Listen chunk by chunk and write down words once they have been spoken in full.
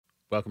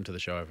Welcome to the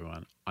show,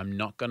 everyone. I'm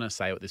not going to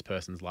say what this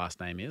person's last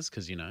name is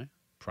because,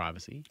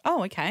 privacy.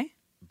 Oh, okay.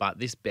 But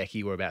this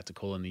Becky we're about to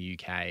call in the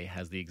UK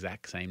has the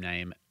exact same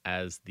name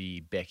as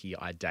the Becky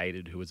I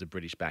dated who was a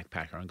British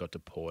backpacker and got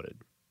deported.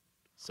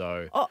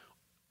 So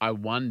I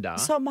wonder.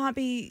 So it might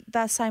be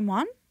that same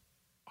one?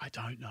 I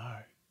don't know.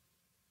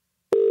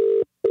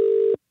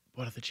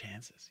 What are the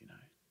chances,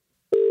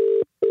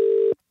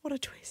 What a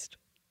twist.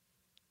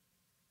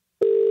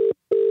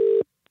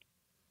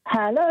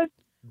 Hello.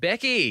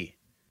 Becky.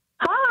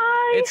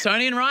 Hi. It's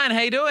Tony and Ryan.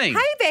 How you doing? Hey,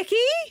 Becky.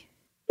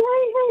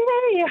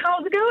 Hey.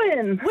 How's it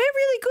going? We're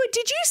really good.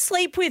 Did you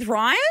sleep with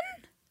Ryan?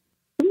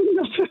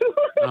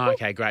 Oh,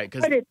 okay, great.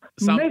 I did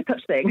no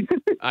such thing.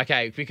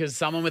 Okay, because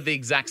someone with the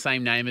exact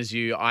same name as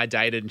you, I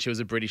dated, and she was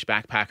a British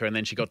backpacker, and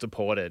then she got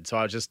deported.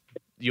 So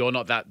you're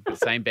not that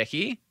same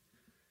Becky?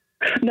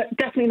 No,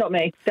 definitely not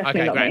me.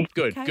 Definitely Okay, not great. me.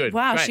 Good, Okay. good.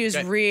 Wow, great, she was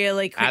great.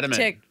 really quick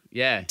Adamant.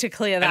 to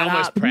clear that and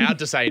almost up. proud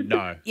to say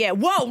no. Yeah,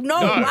 whoa,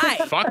 no way.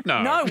 Fuck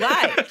no. No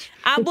way.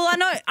 Well,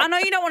 I know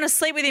you don't want to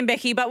sleep with him,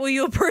 Becky, but will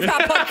you approve our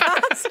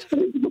podcast?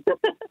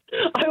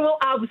 I will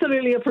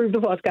absolutely approve the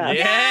podcast.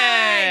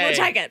 Yay! We'll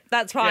take it.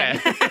 That's fine.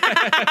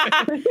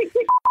 Yeah.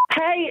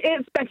 Hey,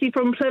 it's Becky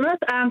from Plymouth,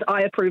 and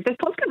I approve this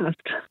podcast.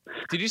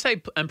 Did you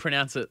say and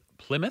pronounce it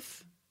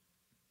Plymouth?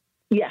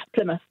 Yeah,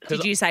 Plymouth.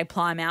 Did you say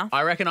Plymouth?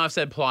 I reckon I've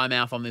said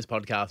Plymouth on this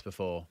podcast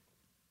before.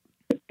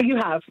 You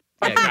have.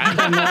 Yeah,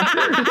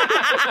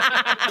 great.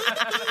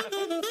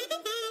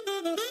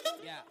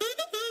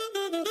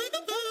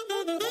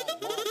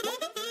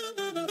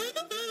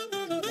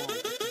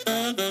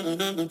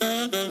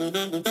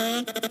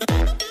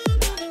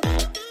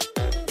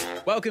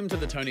 Welcome to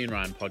the Tony and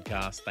Ryan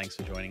podcast. Thanks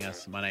for joining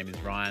us. My name is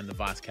Ryan, the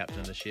vice captain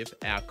of the ship.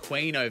 Our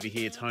queen over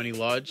here, Tony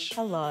Lodge.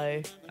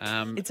 Hello.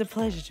 It's a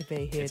pleasure to be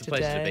here today. It's a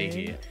pleasure to be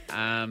here.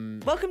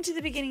 Welcome to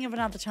the beginning of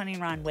another Tony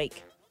and Ryan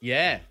week.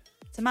 Yeah.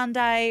 It's a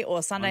Monday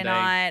or Sunday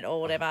night or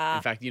whatever.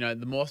 In fact, the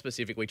more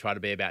specific we try to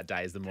be about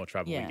days, the more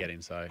trouble we get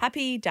in. So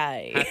happy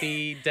day.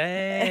 Happy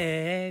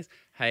days.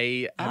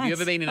 Hey, have you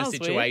ever been in a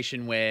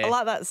situation where... I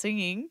like that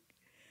singing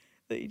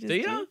that you just Do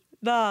you? did.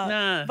 No.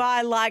 Nah. But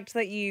I liked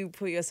that you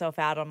put yourself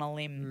out on a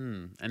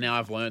limb. And now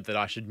I've learned that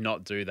I should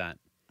not do that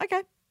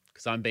Okay.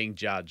 because I'm being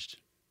judged.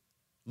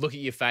 Look at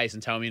your face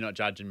and tell me you're not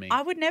judging me.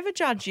 I would never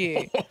judge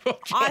you.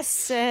 I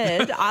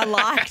said I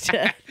liked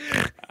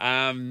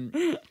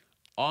it.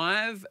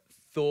 I've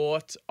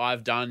thought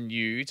I've done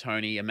you,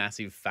 Tony, a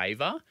massive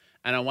favour.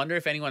 And I wonder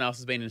if anyone else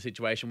has been in a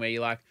situation where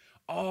you're like,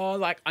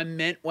 I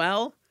meant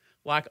well.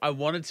 Like, I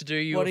wanted to do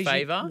you a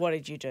favour. What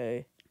did you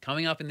do?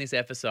 Coming up in this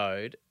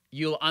episode,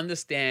 you'll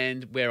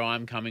understand where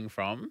I'm coming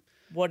from.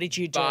 What did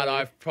you do? But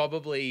I've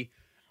probably...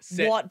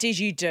 What did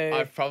you do?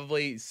 I've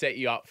probably set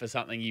you up for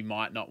something you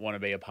might not want to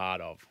be a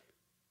part of.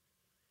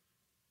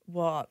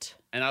 What?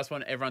 And I just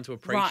want everyone to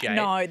appreciate...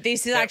 Right, no,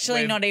 this is that actually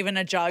we've not even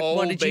a joke. all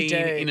What did you do?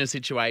 been in a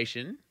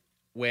situation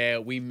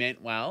where we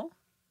meant well,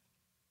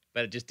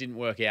 but it just didn't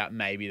work out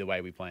maybe the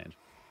way we planned.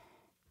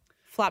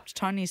 Flapped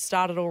Tony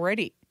started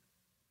already.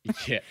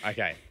 Yeah,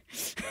 okay.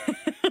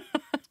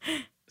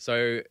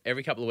 So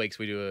every couple of weeks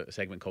we do a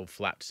segment called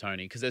Flapped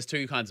Tony because there's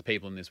two kinds of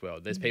people in this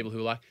world. There's people who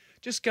are like,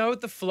 just go with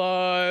the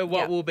flow.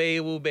 What will be,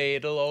 will be.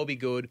 It'll all be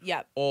good.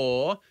 Yep.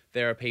 Or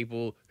there are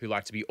people who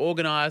like to be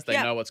organised. They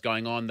Yep. know what's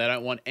going on. They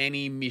don't want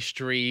any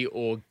mystery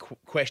or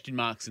question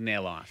marks in their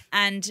life.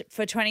 And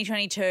for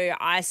 2022,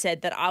 I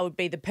said that I would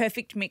be the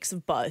perfect mix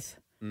of both.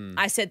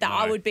 I said that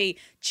I would be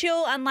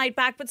chill and laid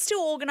back, but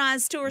still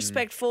organised, still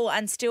respectful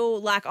and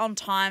still like on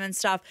time and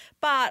stuff.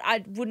 But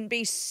I wouldn't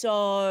be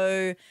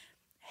so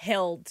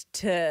held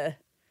to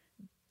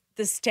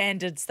the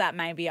standards that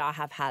maybe I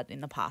have had in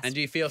the past. And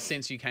do you feel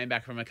since you came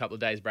back from a couple of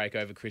days break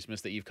over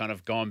Christmas that you've kind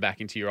of gone back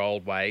into your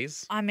old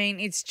ways? I mean,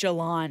 it's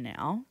July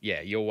now.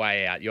 Yeah, you're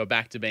way out. You're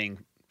back to being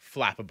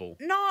flappable.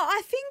 No,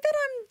 I think that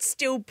I'm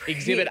still pretty...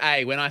 Exhibit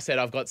A, when I said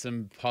I've got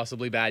some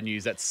possibly bad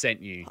news, that's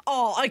sent you.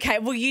 Oh, okay.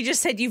 Well, you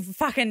just said you've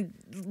fucking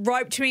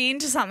roped me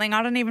into something.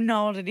 I don't even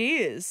know what it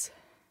is.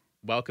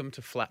 Welcome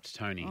to Flapped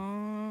Tony.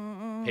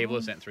 People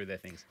have sent through their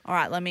things. All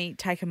right, let me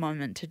take a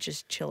moment to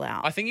just chill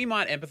out. I think you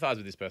might empathise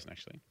with this person,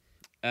 actually.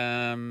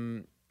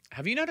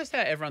 Have you noticed how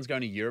everyone's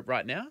going to Europe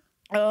right now?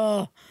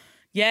 Oh,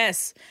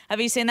 yes. Have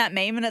you seen that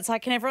meme? And it's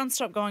like, can everyone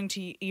stop going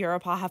to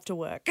Europe? I have to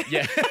work.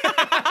 Yeah,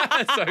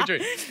 so true.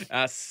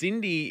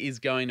 Cindy is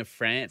going to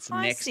France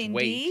next Cindy.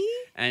 week.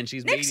 And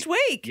she's Next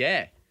week?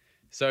 Yeah.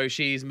 So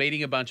she's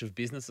meeting a bunch of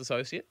business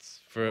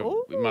associates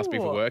it must be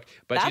for Ooh. work.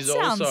 But That she's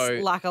sounds also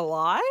like a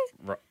lie.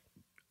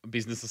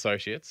 business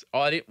associates.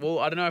 I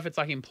don't know if it's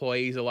like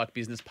employees or like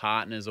business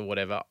partners or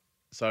whatever.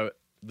 So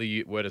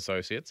the word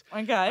associates.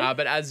 Okay.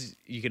 But as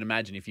you can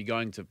imagine, if you're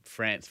going to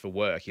France for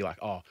work, you're like,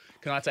 oh,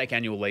 can I take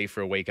annual leave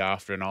for a week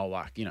after? And I'll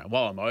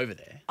while I'm over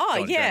there. Oh,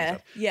 go on a journey and yeah,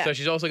 stuff. yeah. So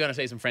she's also going to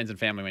see some friends and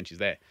family when she's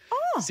there.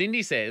 Oh.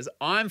 Cindy says,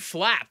 I'm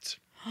flapped.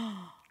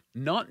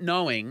 Not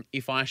knowing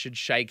if I should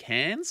shake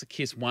hands,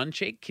 kiss one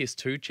cheek, kiss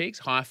two cheeks,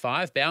 high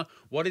five, bow.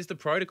 What is the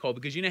protocol?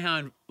 Because you know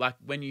how,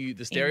 the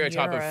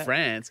stereotype of Europe.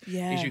 France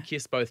Yeah. is you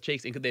kiss both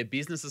cheeks. And because they're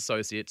business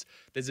associates,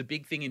 there's a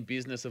big thing in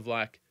business of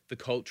the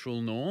cultural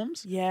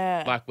norms.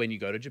 Yeah. Like when you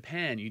go to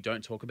Japan, you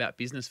don't talk about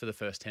business for the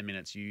first 10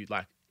 minutes. You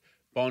like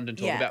bond and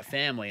talk about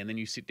family, and then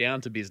you sit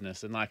down to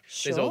business, and like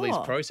there's all these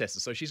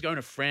processes. So she's going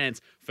to France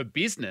for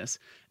business,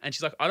 and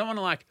she's like, I don't want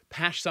to like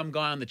pash some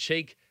guy on the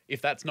cheek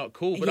if that's not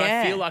cool, but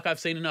I feel like I've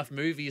seen enough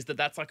movies that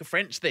that's like a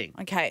French thing.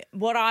 Okay,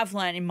 what I've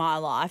learned in my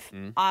life,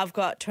 I've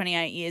got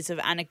 28 years of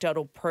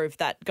anecdotal proof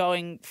that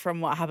going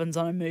from what happens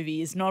on a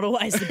movie is not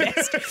always the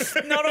best,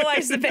 not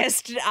always the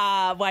best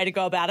way to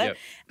go about it. Yep.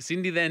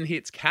 Cindy then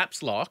hits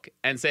caps lock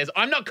and says,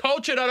 I'm not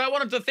cultured. I don't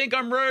want him to think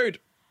I'm rude.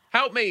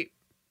 Help me.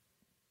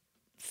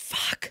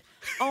 Fuck.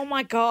 Oh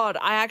my God.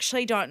 I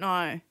actually don't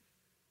know.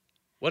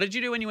 What did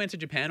you do when you went to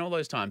Japan all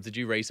those times? Did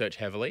you research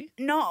heavily?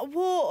 No,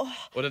 well...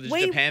 Or did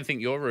Japan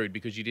think you're rude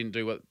because you didn't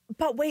do what...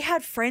 But we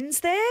had friends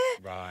there.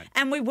 Right.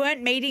 And we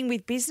weren't meeting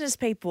with business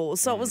people.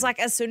 So it was like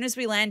as soon as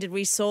we landed,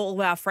 we saw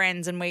all our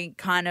friends and we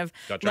kind of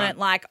learnt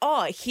like,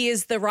 oh,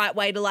 here's the right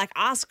way to like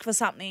ask for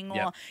something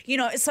or, you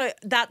know, so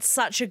that's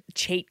such a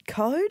cheat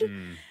code.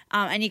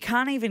 And you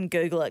can't even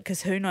Google it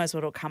because who knows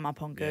what will come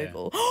up on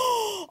Google.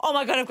 Oh,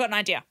 my God, I've got an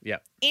idea. Yeah.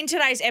 In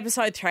today's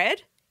episode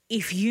thread...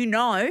 If you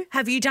know,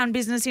 have you done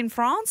business in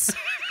France?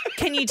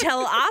 Can you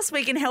tell us?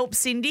 We can help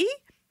Cindy.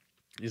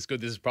 It's good.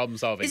 This is problem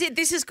solving.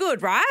 This is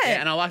good, right? Yeah,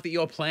 and I like that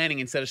you're planning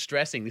instead of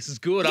stressing. This is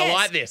good. Yes. I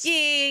like this.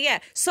 Yeah.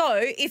 So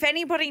if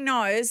anybody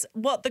knows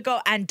what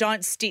the and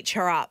don't stitch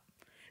her up.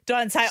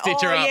 Don't say,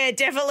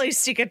 definitely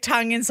stick a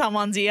tongue in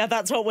someone's ear.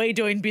 That's what we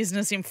do in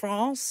business in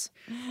France.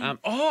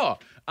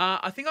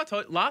 I think I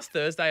told last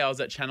Thursday I was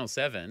at Channel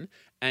 7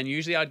 and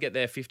usually I'd get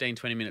there 15,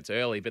 20 minutes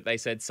early, but they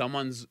said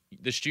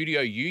the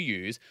studio you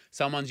use,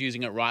 someone's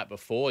using it right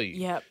before you.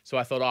 Yep. So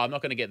I thought, I'm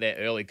not going to get there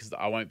early because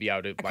I won't be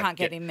able to. I can't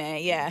get in there,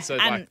 yeah. So,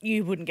 and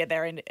you wouldn't get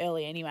there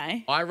early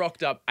anyway. I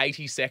rocked up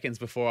 80 seconds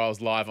before I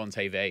was live on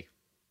TV.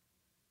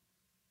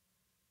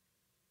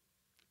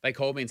 They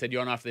called me and said,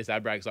 you're on after this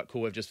ad break. It's like,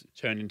 cool, we've just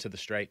turned into the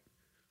street.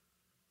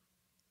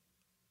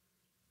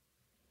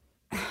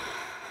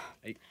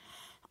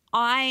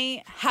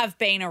 I have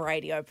been a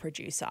radio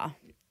producer.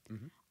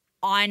 Mm-hmm.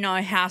 I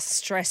know how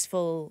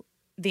stressful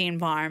the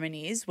environment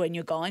is when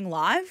you're going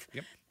live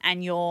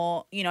and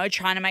you're,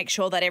 trying to make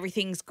sure that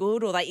everything's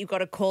good or that you've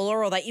got a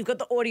caller or that you've got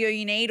the audio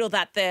you need or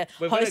that the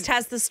host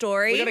has the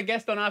story. We got a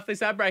guest on after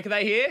this ad break. Are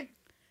they here?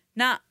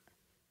 Nah.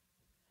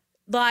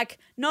 Like,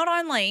 not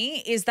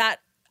only is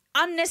that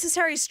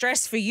unnecessary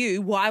stress for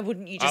you, why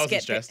wouldn't you just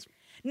get stressed?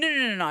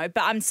 No.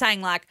 But I'm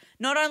saying, like,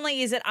 not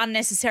only is it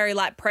unnecessary,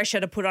 like, pressure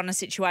to put on a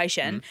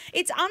situation,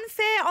 it's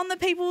unfair on the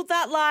people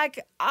that, like,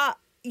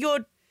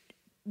 you're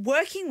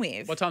working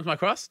with. What time's my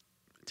cross?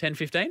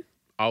 10:15?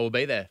 I will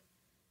be there.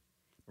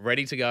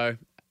 Ready to go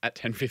at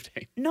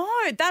 10:15. No,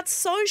 that's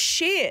so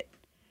shit.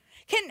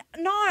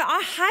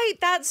 I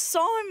hate that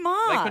so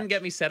much. They couldn't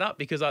get me set up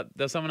because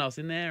there's someone else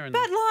in there.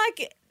 But,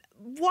 like,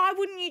 why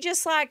wouldn't you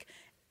just, like,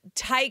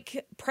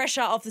 take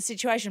pressure off the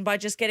situation by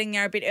just getting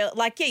there a bit early?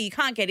 Like, yeah, you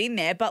can't get in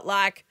there, but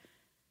like...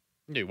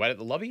 You wait at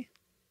the lobby?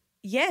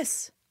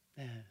 Yes.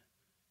 Yeah.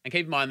 And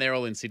keep in mind, they're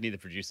all in Sydney, the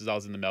producers. I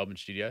was in the Melbourne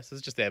studio, so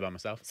it's just there by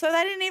myself. So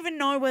they didn't even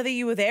know whether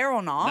you were there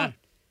or not? No.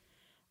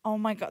 Oh,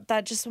 my God.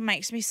 That just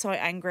makes me so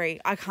angry.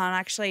 I can't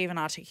actually even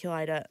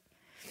articulate it.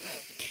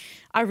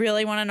 I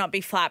really want to not be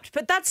flapped.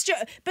 But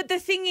but the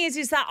thing is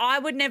that I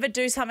would never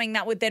do something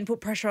that would then put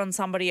pressure on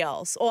somebody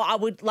else, or I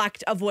would like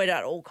to avoid it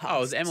at all costs. Oh,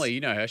 it was Emily. You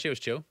know her. She was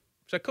chill.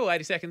 So cool,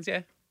 80 seconds,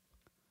 yeah.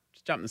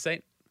 Just jump in the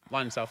seat,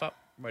 line yourself up,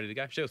 ready to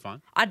go. She was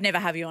fine. I'd never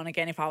have you on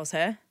again if I was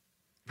her.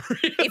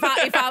 If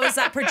I was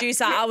that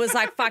producer, I was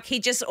like, fuck, he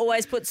just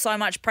always puts so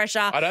much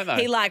pressure. I don't know.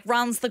 He like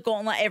runs the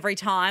gauntlet every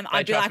time.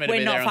 I'd be like,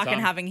 we're not fucking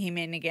having him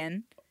in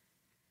again.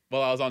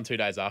 Well, I was on 2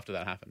 days after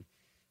that happened.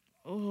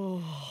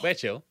 Ooh. We're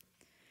chill.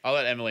 I'll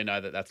let Emily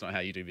know that that's not how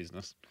you do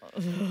business.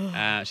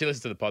 She listens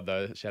to the pod,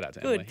 though. Shout out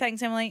to Emily. Good.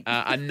 Thanks, Emily.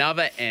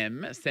 Another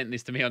M sent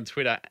this to me on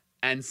Twitter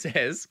and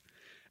says,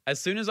 as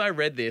soon as I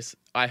read this,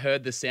 I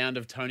heard the sound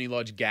of Tony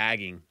Lodge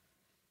gagging.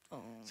 Oh.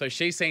 So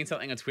she's seen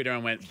something on Twitter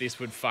and went, this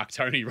would fuck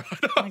Tony right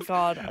off. Oh, my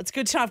God. It's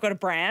good to know I've got a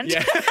brand.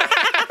 Yeah.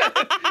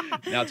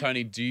 Now,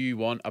 Tony, do you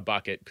want a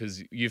bucket?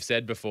 Because you've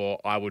said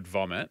before I would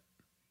vomit.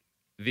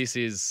 This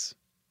is,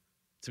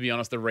 to be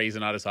honest, the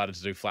reason I decided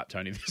to do Flap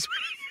Tony this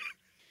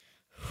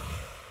week.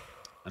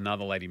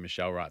 Another lady,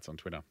 Michelle, writes on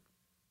Twitter,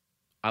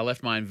 I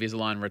left my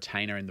Invisalign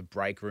retainer in the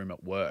break room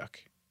at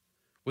work.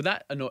 Would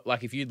that annoy,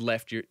 like if you'd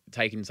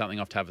taken something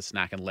off to have a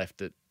snack and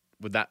left it,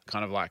 would that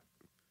kind of like...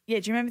 Yeah,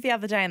 do you remember the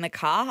other day in the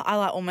car? I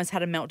like almost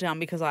had a meltdown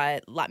because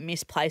I like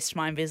misplaced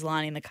my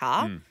Invisalign in the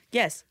car.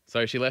 Yes.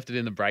 So she left it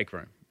in the break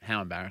room.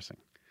 How embarrassing.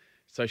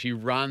 So she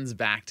runs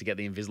back to get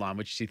the Invisalign,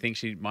 which she thinks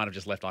she might have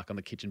just left like on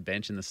the kitchen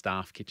bench in the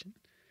staff kitchen.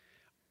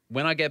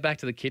 When I get back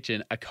to the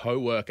kitchen, a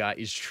co-worker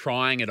is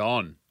trying it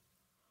on.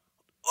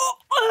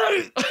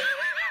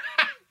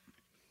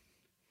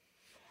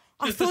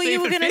 I thought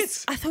you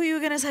were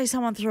gonna say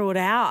someone threw it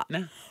out.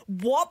 No.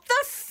 What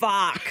the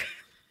fuck?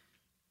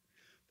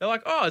 They're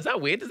like, oh, is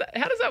that weird?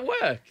 How does that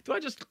work? Do I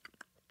just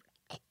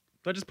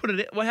put it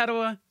in? Well, how do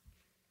I?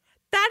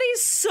 That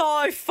is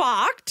so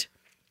fucked.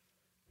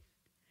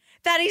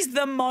 That is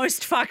the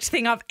most fucked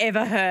thing I've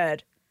ever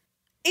heard.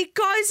 It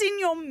goes in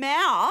your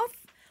mouth.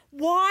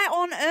 Why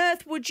on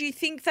earth would you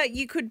think that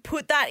you could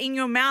put that in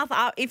your mouth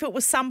if it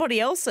was somebody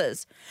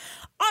else's?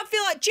 I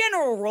feel like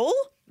general rule,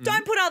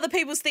 don't put other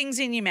people's things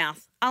in your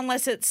mouth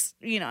unless it's,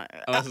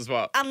 Unless it's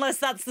what? Unless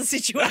that's the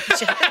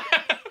situation.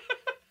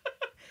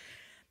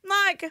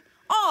 Like,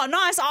 oh,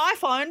 nice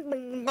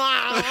iPhone.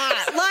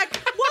 Like,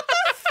 what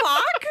the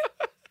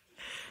fuck?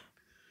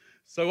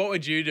 So what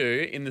would you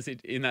do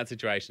in that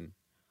situation?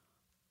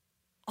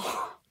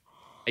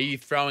 Are you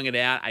throwing it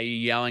out? Are you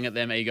yelling at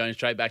them? Are you going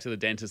straight back to the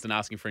dentist and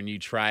asking for a new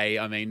tray?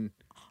 I mean...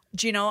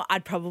 Do you know,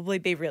 I'd probably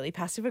be really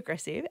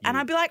passive-aggressive and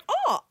I'd be like,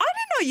 oh, I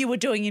didn't know you were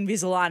doing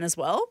Invisalign as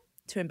well,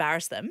 to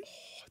embarrass them.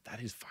 Oh,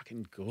 that is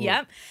fucking good.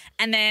 Yep.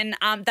 And then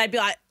they'd be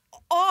like,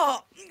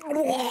 oh,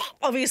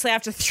 obviously I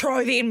have to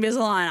throw the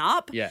Invisalign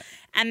up. Yeah.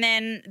 And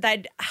then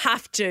they'd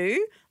have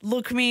to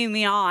look me in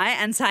the eye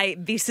and say,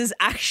 this is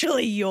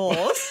actually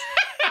yours.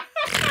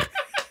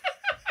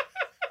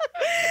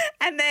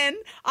 And then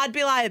I'd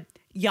be like,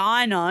 yeah,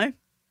 I know.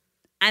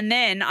 And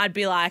then I'd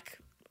be like,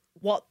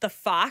 what the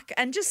fuck?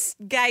 And just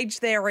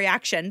gauge their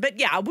reaction. But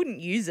yeah, I wouldn't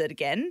use it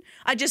again.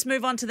 I'd just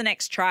move on to the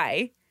next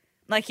tray.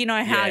 Like, you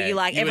know how you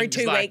every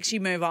 2 weeks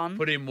you move on.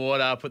 Put in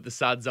water, put the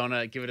suds on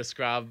it, give it a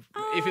scrub.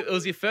 If it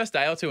was your first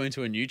day or two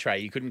into a new tray,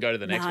 you couldn't go to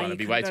the next one. It'd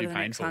be way too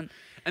painful.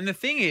 And the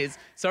thing is,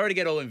 sorry to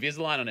get all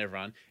Invisalign on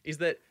everyone, is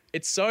that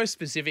it's so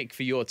specific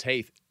for your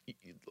teeth.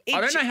 I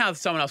don't know how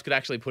someone else could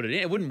actually put it in.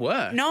 It wouldn't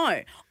work.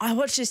 No. I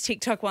watched this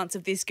TikTok once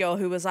of this girl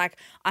who was like,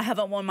 I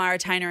haven't worn my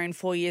retainer in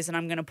 4 years and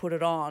I'm going to put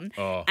it on.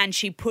 Oh. And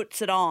she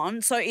puts it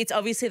on. So it's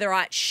obviously the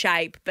right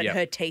shape, but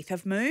her teeth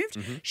have moved.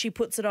 Mm-hmm. She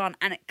puts it on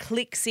and it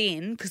clicks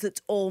in because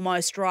it's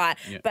almost right,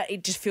 but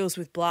it just fills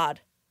with blood.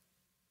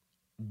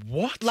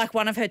 What? Like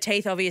one of her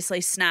teeth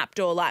obviously snapped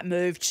or like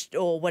moved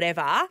or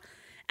whatever,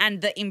 and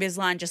the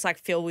Invisalign just like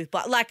filled with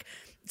blood. Like...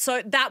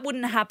 So that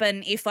wouldn't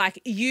happen if, like,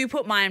 you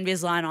put my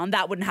Invisalign on.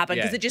 That wouldn't happen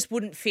because it just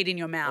wouldn't fit in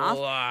your mouth.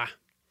 I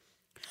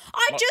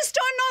just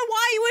don't know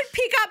why you would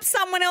pick up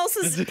someone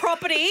else's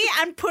property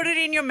and put it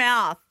in your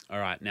mouth. All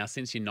right. Now,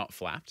 since you're not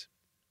flapped.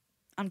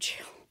 I'm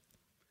chill.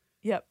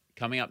 Yep.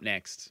 Coming up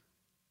next,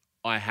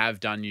 I have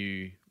done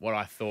you what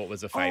I thought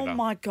was a favour. Oh,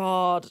 my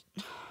God.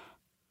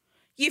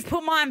 You've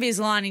put my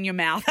Invisalign in your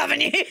mouth,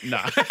 haven't you?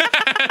 No.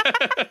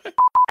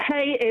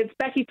 Hey, it's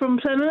Becky from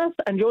Plymouth,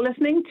 and you're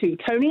listening to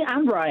Tony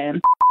and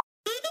Ryan.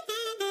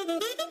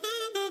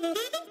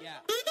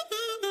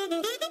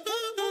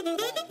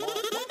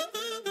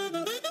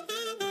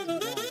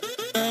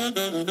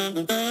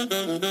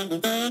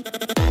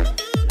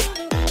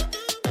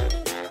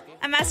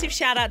 A massive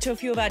shout out to a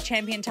few of our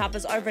champion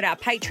tappers over at our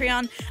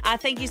Patreon.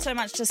 Thank you so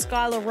much to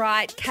Skylar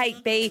Wright,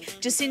 Kate B,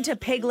 Jacinta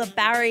Pegler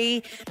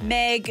Barry,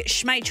 Meg,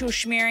 Schmachel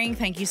Schmearing.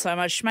 Thank you so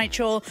much,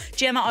 Schmachel.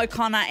 Gemma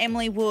O'Connor,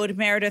 Emily Wood,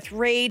 Meredith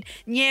Reed,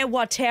 Nye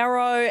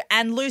Watero,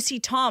 and Lucy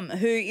Tom,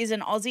 who is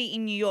an Aussie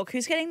in New York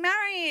who's getting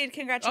married.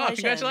 Congratulations. Oh,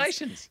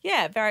 congratulations.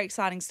 Yeah, very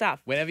exciting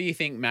stuff. Whenever you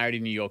think married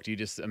in New York, do you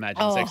just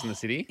imagine Sex and the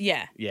City?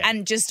 Yeah.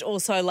 And just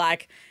also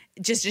like,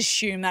 just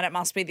assume that it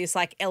must be this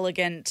like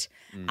elegant,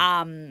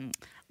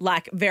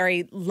 like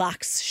very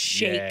luxe,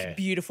 chic,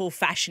 beautiful,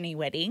 fashiony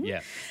wedding. Yeah.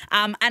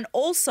 And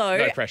also...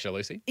 No pressure,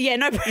 Lucy. Yeah,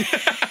 no pressure.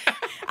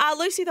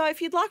 Lucy, though, if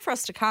you'd like for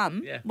us to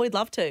come, we'd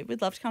love to.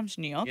 We'd love to come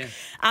to New York. Yeah.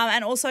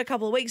 And also a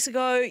couple of weeks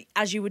ago,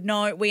 as you would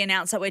know, we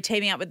announced that we're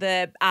teaming up with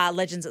the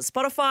Legends at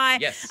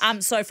Spotify. Yes.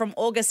 So from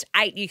August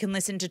 8, you can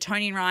listen to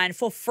Tony and Ryan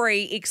for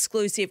free,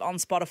 exclusive on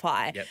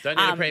Spotify. Yep. Don't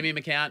need a premium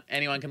account.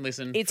 Anyone can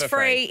listen It's for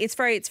free. It's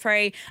free. It's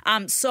free.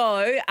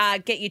 So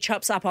get your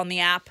chops up on the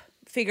app.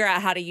 Figure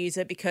out how to use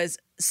it because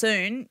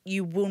soon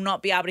you will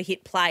not be able to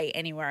hit play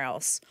anywhere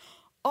else.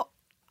 Oh,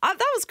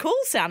 that was cool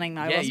sounding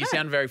though, wasn't it? You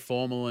sound very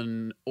formal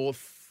and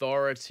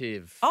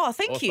authoritative. Oh,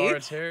 thank you.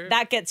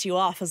 That gets you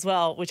off as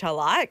well, which I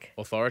like.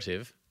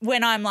 Authoritative?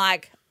 When I'm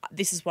like,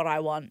 this is what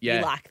I want. Yeah.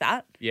 You like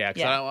that? Yeah,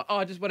 because I don't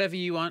want, just whatever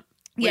you want.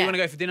 Where you want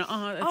to go for dinner?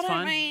 Oh, that's fine. I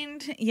don't mean,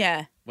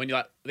 yeah. When you're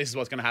like, this is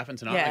what's going to happen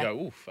tonight, I go,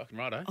 ooh, fucking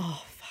righto.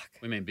 Oh, fuck.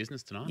 We mean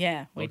business tonight.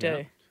 Yeah, we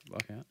do.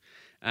 Lock out.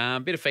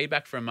 Bit of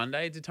feedback from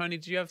Monday. Tony,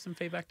 did you have some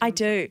feedback? I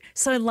do.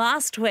 So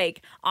last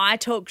week I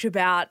talked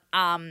about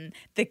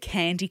the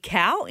Candy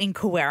Cow in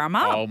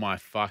Cowarama. Oh my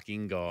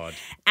fucking God.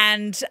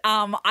 And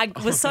I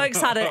was so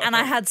excited and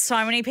I had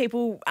so many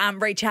people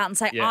reach out and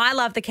say, I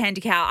love the Candy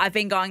Cow. I've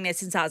been going there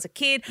since I was a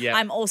kid. Yep.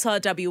 I'm also a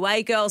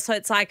WA girl. So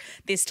it's like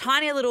this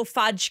tiny little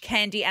fudge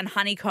candy and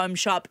honeycomb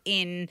shop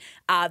in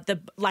the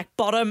like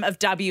bottom of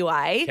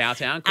WA.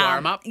 Cowtown,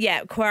 Cowarama.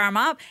 Yeah,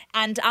 Cowarama.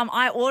 And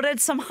I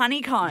ordered some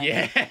honeycomb.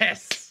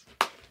 Yes.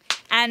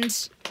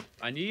 And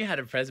I knew you had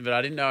a present, but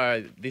I didn't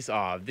know this.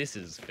 Oh, this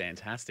is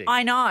fantastic.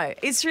 I know.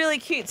 It's really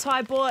cute.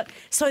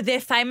 So they're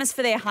famous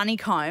for their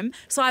honeycomb.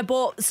 So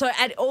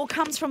it all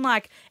comes from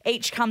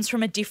each comes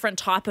from a different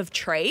type of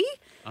tree.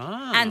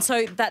 Ah. And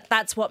so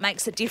that's what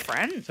makes it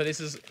different. So this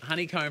is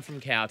honeycomb from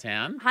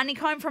Cowtown.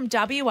 Honeycomb from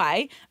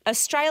WA,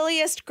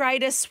 Australia's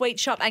greatest sweet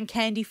shop and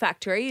candy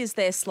factory is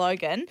their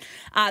slogan.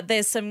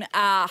 There's some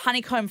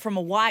honeycomb from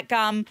a white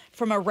gum,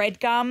 from a red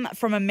gum,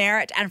 from a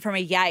merit, and from a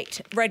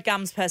Yate. Red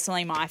gum's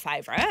personally my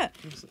favourite.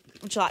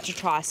 Would you like to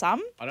try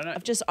some? I don't know.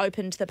 I've just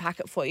opened the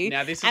packet for you.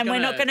 Now, this is and we're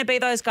gonna- not going to be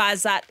those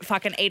guys that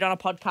fucking eat on a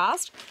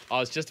podcast. I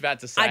was just about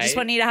to say. I just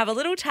want you to have a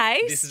little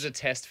taste. This is a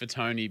test for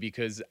Tony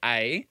because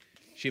A,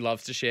 she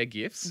loves to share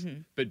gifts,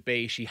 but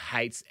B, she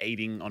hates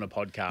eating on a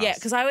podcast. Yeah,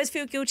 because I always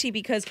feel guilty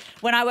because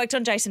when I worked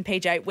on Jason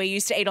PJ, we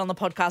used to eat on the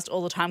podcast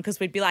all the time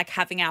because we'd be like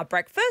having our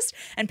breakfast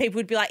and people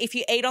would be like, if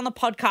you eat on the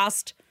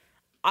podcast,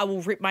 I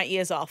will rip my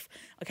ears off.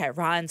 Okay,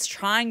 Ryan's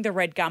trying the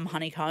red gum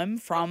honeycomb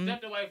from...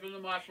 Stepped away from the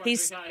microphone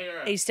so we can't hear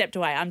it. He stepped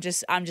away. I'm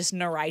just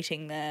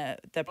narrating the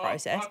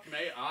process. Fuck me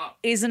up.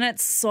 Isn't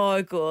it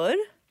so good?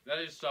 That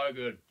is so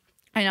good.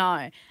 I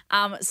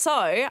know.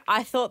 So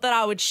I thought that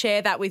I would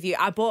share that with you.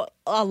 I bought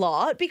a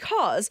lot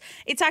because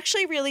it's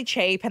actually really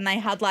cheap and they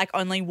had like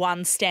only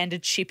one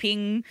standard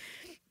shipping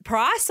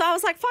price. So I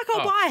was like, fuck,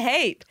 I'll buy a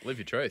heap. Live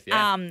your truth,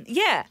 yeah.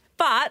 Yeah.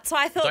 But so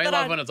I thought Don't you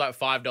that love when it's like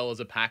 $5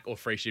 a pack or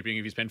free shipping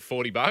if you spend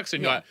 $40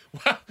 and you're like,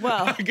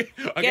 well,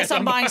 I guess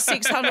I'm buying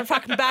 600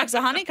 fucking bags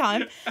of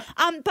honeycomb.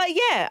 But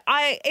yeah,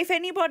 if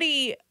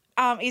anybody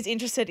is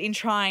interested in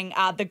trying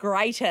the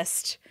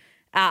greatest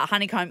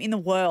honeycomb in the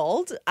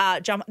world,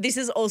 jump. This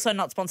is also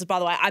not sponsored, by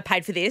the way. I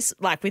paid for this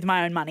like with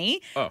my own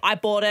money. Oh. I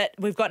bought it.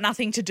 We've got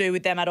nothing to do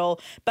with them at all.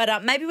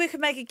 But maybe we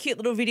could make a cute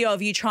little video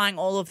of you trying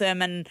all of them.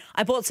 And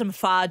I bought some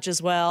fudge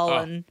as well. Oh.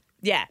 And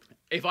yeah.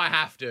 If I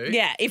have to.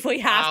 Yeah, if we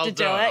have I'll to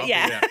do I'll it.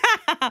 Yeah.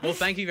 Well,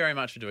 thank you very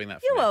much for doing that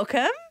for You're me.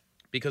 welcome.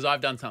 Because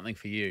I've done something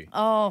for you.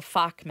 Oh,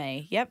 fuck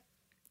me. Yep.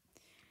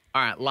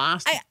 All right,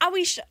 last.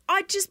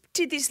 I just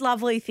did this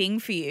lovely thing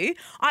for you.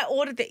 I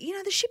ordered the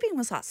shipping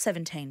was like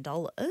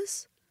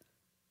 $17.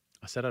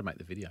 I said I'd make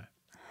the video.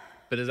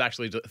 But it's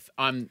actually,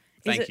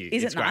 thank you.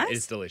 Is It's it great. nice?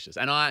 It's delicious.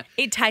 And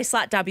It tastes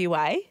like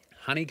WA.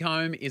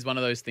 honeycomb is one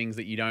of those things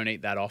that you don't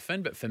eat that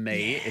often, but for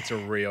me, it's a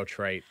real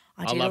treat.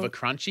 I love a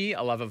crunchy.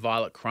 I love a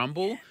violet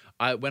crumble.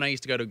 When I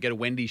used to go to get a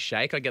Wendy's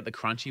shake, I get the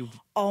crunchy.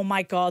 Oh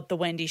my God, the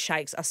Wendy's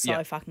shakes are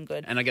so fucking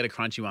good. And I get a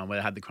crunchy one where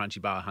I had the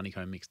crunchy bar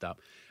honeycomb mixed up.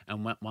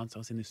 And once I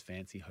was in this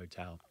fancy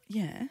hotel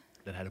Yeah.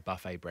 that had a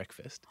buffet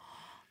breakfast,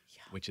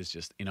 which is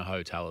just in a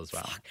hotel as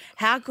well.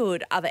 How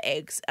good are the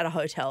eggs at a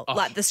hotel?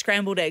 Like the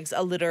scrambled eggs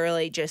are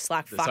literally just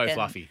like They're fucking. so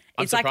fluffy.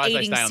 I'm It's like surprised they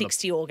eating stay on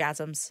 60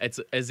 orgasms. It's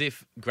as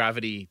if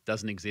gravity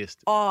doesn't exist.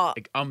 Oh.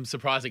 I'm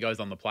surprised it goes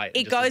on the plate.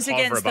 It just goes hover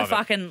against the above it.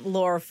 fucking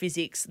law of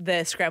physics,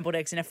 the scrambled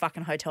eggs in a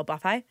fucking hotel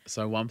buffet.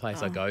 So one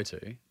place I go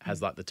to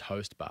has like the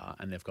toast bar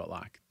and they've got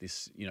like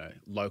this,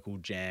 local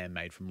jam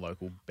made from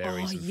local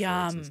berries and fruits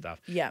yum. and stuff.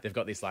 Yeah. They've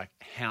got this like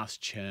house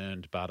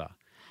churned butter.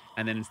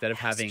 And then instead of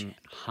having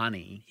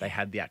honey, they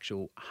had the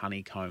actual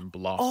honeycomb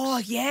blocks. Oh,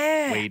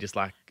 yeah. Where you just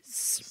like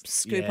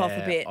Scoop off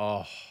a bit.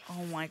 Oh,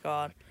 Oh my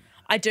God.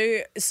 I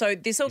do. So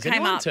this all is came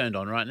anyone up. turned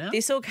on right now?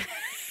 This all.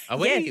 Are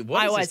we? Yes,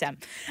 What I is always this?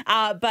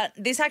 am. But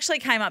this actually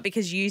came up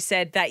because you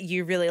said that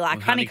you really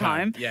like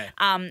honeycomb. Yeah.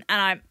 And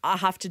I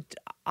have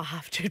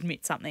to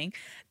admit something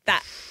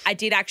that I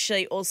did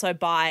actually also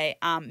buy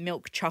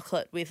milk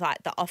chocolate with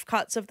like the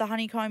offcuts of the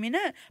honeycomb in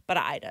it, but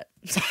I ate it.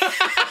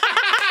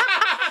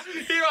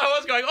 Here I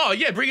was going, oh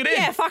yeah, bring it in.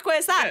 Yeah, fuck,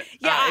 where's that?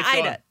 Yeah, it's I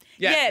ate gone. it.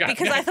 Yeah, Yeah, go,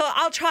 because go. I thought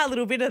I'll try a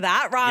little bit of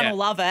that. Ryan Yeah. will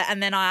love it,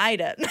 and then I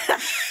ate it.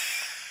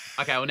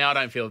 Okay, well now I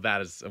don't feel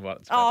bad as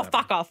what's Oh,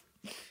 fuck off.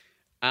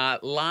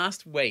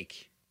 Last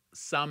week,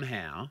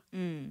 somehow,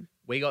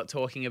 we got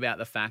talking about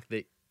the fact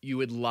that you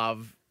would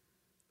love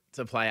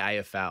to play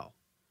AFL.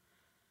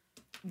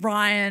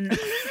 Ryan.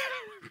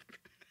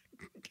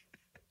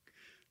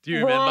 Do you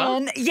remember?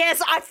 Ryan.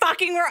 Yes, I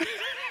fucking.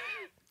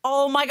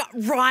 Oh my God,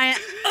 Ryan.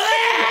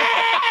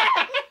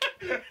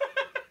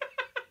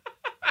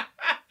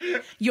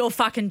 You're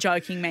fucking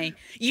joking me.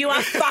 You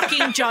are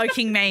fucking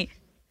joking me.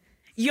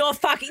 You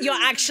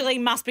actually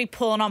must be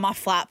pulling on my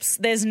flaps.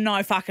 There's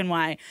no fucking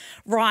way.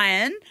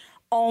 Ryan,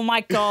 oh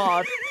my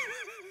God.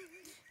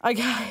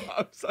 Okay.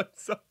 I'm so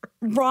sorry.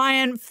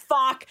 Ryan,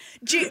 fuck.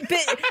 Ryan,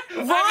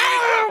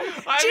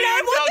 I do you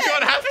know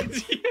what happened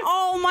to you?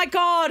 Oh my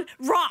God.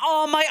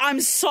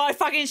 I'm so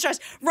fucking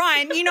stressed.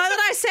 Ryan, you know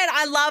that I said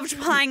I loved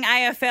playing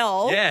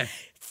AFL? Yeah.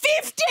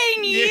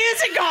 15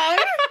 years ago.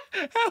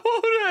 How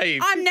old are you?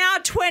 I'm now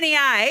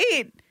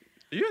 28.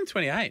 You're in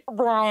 28.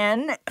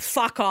 Ryan,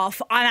 fuck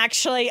off. I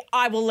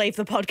will leave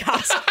the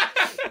podcast.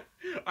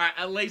 All right,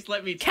 at least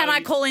let me tell Can I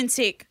you. call in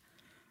sick?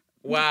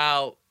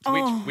 Well,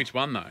 which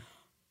one though?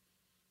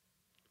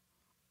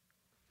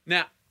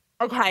 Now,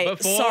 Okay,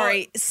 Before-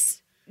 sorry.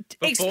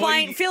 before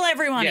Explain, you- fill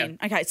everyone Yeah. in.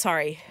 Okay,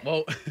 sorry.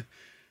 well,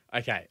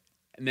 okay.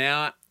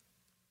 Now,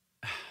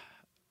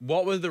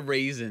 what were the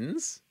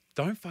reasons?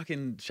 Don't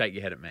fucking shake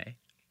your head at me.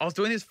 I was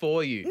doing this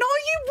for you. No,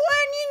 you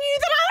weren't. You knew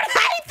that I would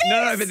hate this.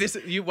 No, but this.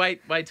 You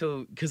wait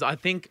till because I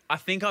think I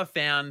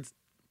found.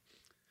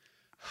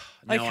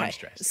 Now Okay, I'm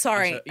stressed.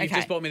 sorry, You okay.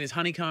 just bought me this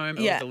honeycomb.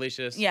 It was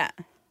delicious. Yeah.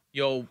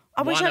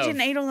 I wish I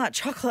didn't eat all that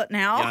chocolate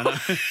now. Yeah, I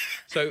know.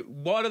 So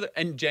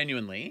and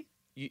genuinely,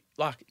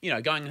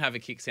 going and have a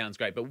kick sounds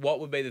great, but what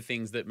would be the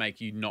things that make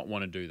you not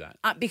want to do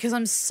that? Because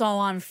I'm so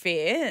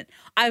unfit.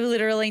 I've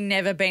literally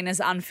never been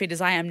as unfit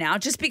as I am now,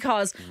 just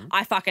because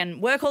I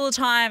fucking work all the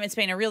time. It's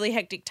been a really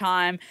hectic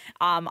time.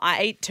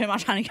 I eat too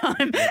much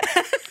honeycomb.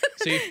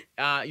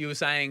 So you were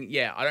saying,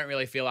 I don't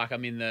really feel like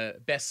I'm in the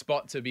best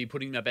spot to be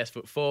putting my best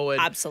foot forward.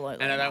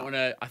 Absolutely. And I don't want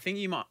to, I think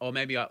you might, or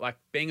maybe like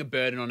being a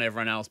burden on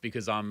everyone else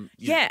because I'm.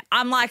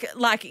 I'm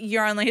like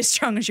you're only as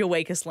strong as your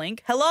weakest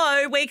link.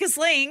 Hello, weakest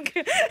link.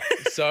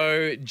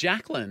 So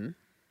Jacqueline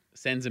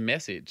sends a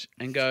message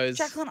and goes,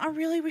 Jacqueline, I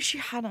really wish you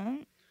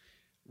hadn't.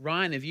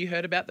 Ryan, have you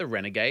heard about the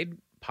Renegade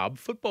Pub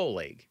Football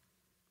League?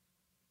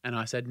 And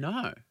I said,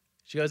 no.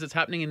 She goes, it's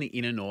happening in the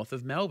inner north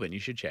of Melbourne. You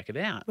should check it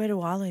out. Where do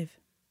I live?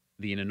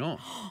 The inner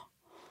north.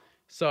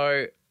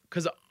 So,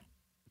 because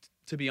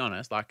to be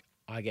honest, like,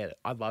 I get it.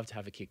 I'd love to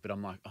have a kick, but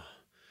I'm like,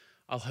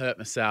 I'll hurt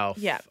myself.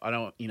 Yeah. I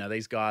don't,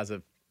 these guys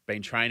have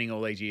been training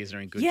all these years and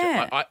are in good shape.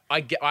 Yeah.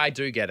 I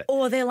do get it.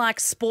 Or they're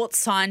like sports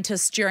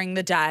scientists during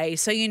the day.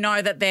 So you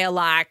know that they're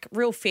like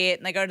real fit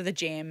and they go to the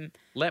gym.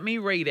 Let me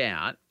read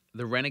out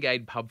the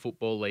Renegade Pub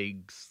Football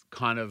League's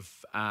kind of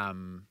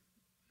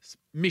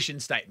mission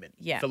statement,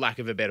 for lack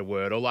of a better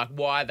word, or like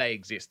why they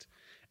exist.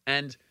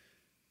 And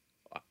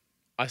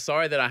I'm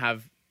sorry that I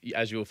have,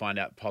 as you will find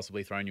out,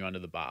 possibly thrown you under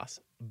the bus.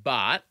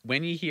 But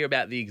when you hear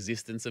about the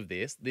existence of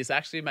this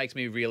actually makes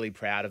me really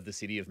proud of the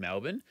city of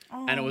Melbourne.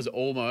 Oh. And it was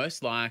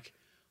almost like,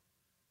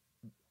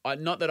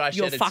 not that I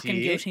shed a tear. You're fucking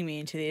guilting me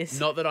into this.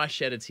 Not that I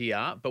shed a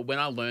tear, but when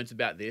I learnt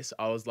about this,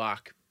 I was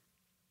like,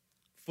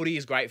 footy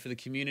is great for the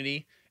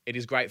community. It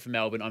is great for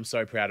Melbourne. I'm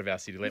so proud of our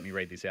city. Let me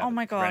read this out. Oh,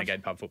 my God.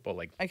 Renegade Pub Football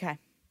League. Okay.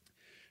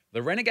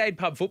 The Renegade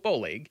Pub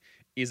Football League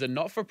is a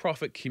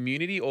not-for-profit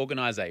community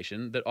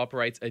organisation that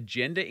operates a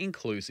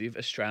gender-inclusive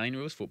Australian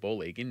rules football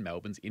league in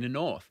Melbourne's inner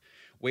north.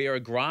 We are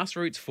a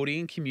grassroots footy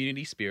and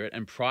community spirit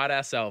and pride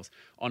ourselves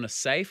on a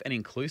safe and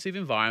inclusive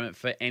environment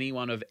for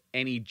anyone of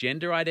any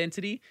gender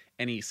identity,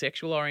 any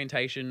sexual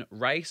orientation,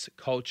 race,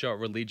 culture,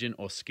 religion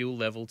or skill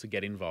level to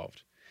get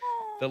involved.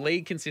 The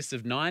league consists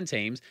of 9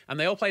 teams and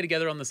they all play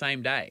together on the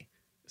same day.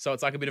 So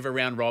it's like a bit of a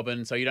round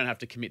robin, so you don't have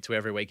to commit to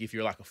every week if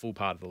you're like a full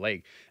part of the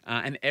league.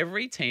 And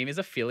every team is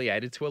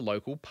affiliated to a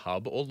local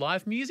pub or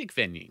live music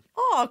venue.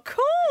 Oh,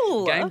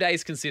 cool. Game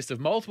days consist of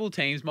multiple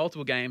teams,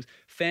 multiple games,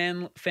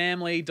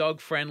 family,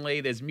 dog-friendly.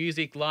 There's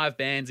music, live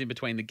bands in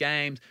between the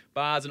games,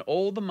 bars, and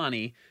all the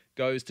money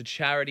goes to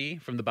charity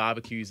from the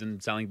barbecues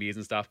and selling beers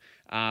and stuff,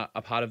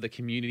 a part of the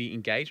community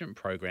engagement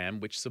program,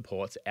 which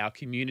supports our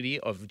community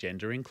of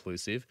gender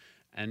inclusive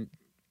and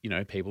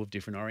people of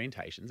different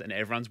orientations, and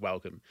everyone's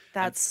welcome.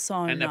 That's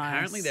so nice. And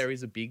apparently there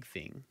is a big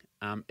thing.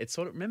 It's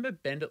sort of, remember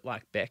Bend It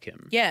Like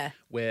Beckham? Yeah.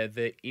 Where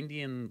the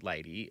Indian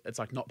lady, it's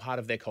like not part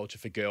of their culture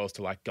for girls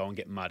to like go and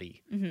get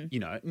muddy.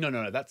 Mm-hmm.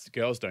 No, that's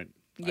girls don't.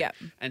 Yeah.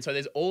 And so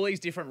there's all these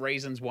different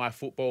reasons why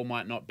football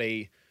might not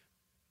be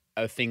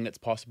a thing that's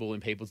possible in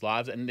people's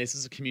lives. And this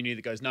is a community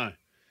that goes, no,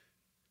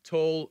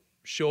 tall,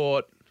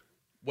 short,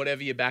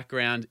 whatever your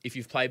background, if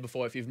you've played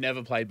before, if you've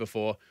never played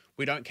before,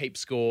 we don't keep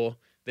score.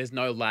 There's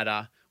no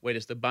ladder. We're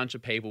just a bunch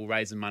of people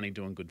raising money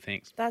doing good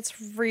things.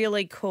 That's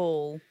really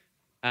cool.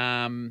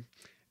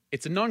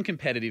 It's a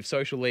non-competitive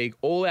social league.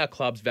 All our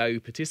clubs value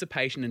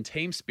participation and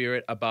team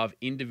spirit above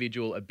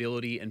individual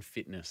ability and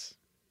fitness.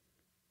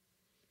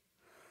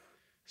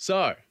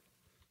 So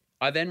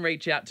I then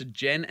reach out to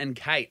Jen and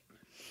Kate.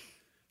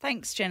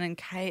 Thanks, Jen and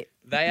Kate.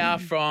 They are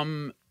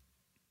from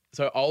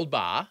Old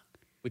Bar,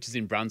 which is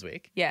in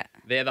Brunswick. Yeah.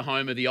 They're the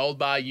home of the Old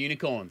Bar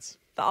Unicorns.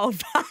 The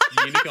Old Bar.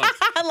 Unicorns.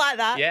 I like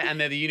that. Yeah, and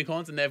they're the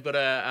unicorns, and they've got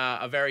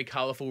a very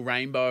colourful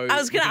rainbow. I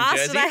was going to ask,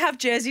 jersey. do they have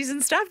jerseys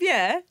and stuff?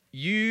 Yeah.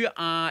 You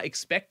are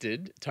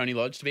expected, Tony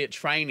Lodge, to be at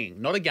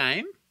training. Not a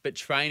game, but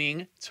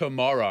training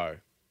tomorrow.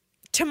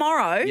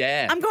 Tomorrow?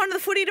 Yeah. I'm going to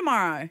the footy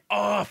tomorrow.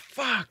 Oh,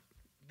 fuck.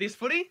 This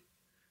footy?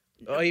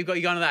 Oh, you're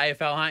going to the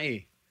AFL, aren't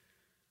you?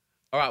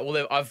 All right,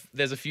 well,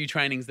 there's a few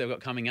trainings they've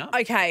got coming up.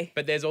 Okay.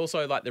 But there's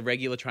also like the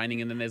regular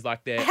training and then there's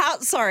like their...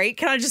 Sorry,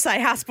 can I just say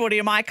how sporty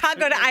am I? I can't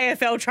go to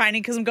AFL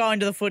training because I'm going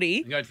to the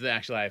footy. Go to the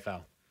actual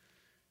AFL.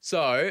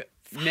 So,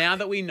 now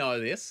that we know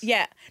this...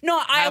 Yeah.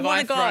 No, I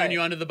want to go. Have I thrown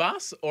you under the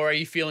bus or are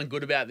you feeling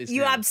good about this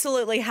You now?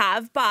 absolutely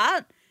have,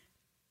 but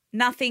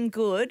nothing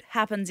good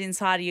happens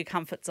inside of your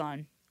comfort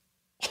zone.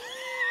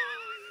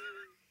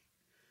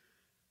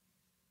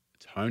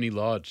 Tony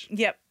Lodge.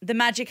 Yep. The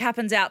magic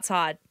happens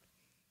outside.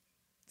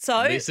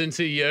 So listen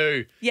to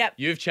you. Yep.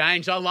 You've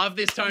changed. I love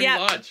this, Tony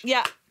Lodge.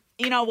 Yeah.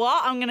 You know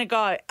what? I'm going to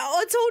go. Oh,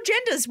 it's all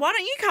genders. Why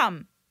don't you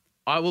come?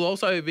 I will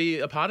also be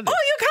a part of this.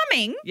 Oh, you're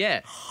coming?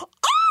 Yeah.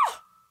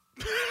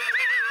 Oh!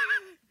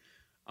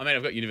 I mean,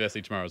 I've got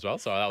university tomorrow as well,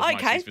 so that was my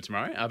excuse for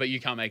tomorrow. But you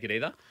can't make it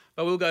either.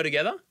 But we'll go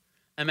together,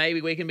 and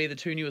maybe we can be the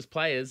 2 newest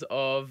players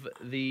of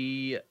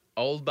the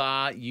Old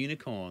Bar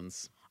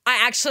Unicorns.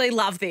 I actually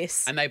love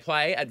this. And they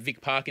play at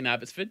Vic Park in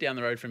Abbotsford, down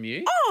the road from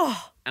you.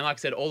 Oh. And like I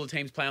said, all the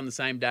teams play on the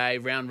same day,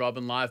 round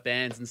robin, live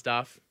bands and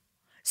stuff.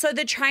 So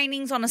the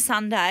training's on a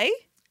Sunday?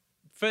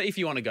 for if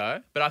you want to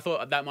go. But I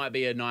thought that might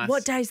be a nice.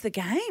 What day's the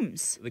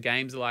games? The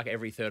games are like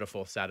every third or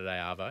fourth Saturday,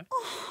 Arvo.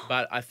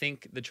 But I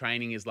think the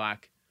training is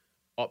like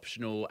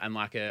optional and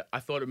like I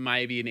thought it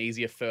may be an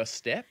easier first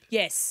step.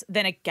 Yes,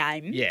 then a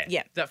game. Yeah.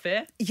 Yep. Is that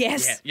fair?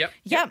 Yes. Yeah.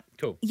 Yep.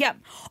 Cool. Yep.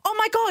 Oh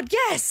my God,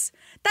 yes.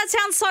 That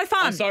sounds so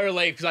fun. I'm so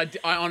relieved because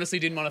I honestly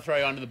didn't want to throw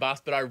you under the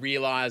bus, but I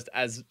realised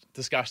as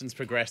discussions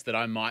progressed that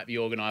I might be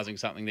organising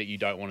something that you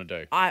don't want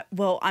to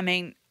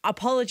do.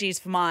 Apologies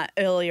for my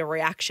earlier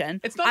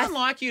reaction. It's not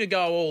unlike you to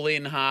go all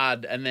in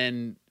hard and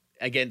then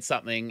against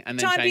something and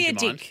then Don't change be a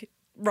your mind. dick,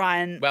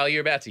 Ryan. Well,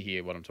 you're about to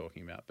hear what I'm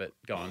talking about, but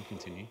go on,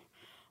 continue.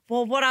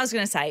 Well, what I was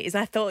going to say is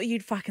I thought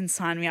you'd fucking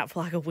sign me up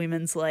for like a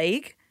women's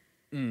league.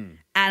 And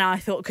I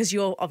thought, because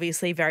you're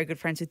obviously very good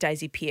friends with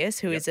Daisy Pearce,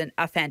 who is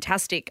a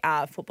fantastic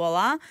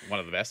footballer.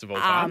 One of the best of all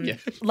time. Yeah,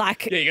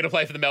 you're going to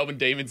play for the Melbourne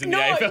Demons in the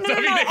AFLW.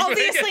 No,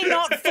 obviously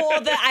not for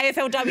the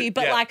AFLW,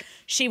 but like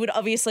she would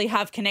obviously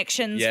have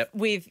connections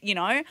with,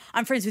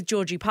 I'm friends with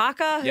Georgie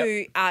Parker,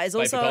 who is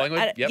also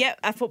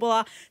a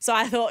footballer. So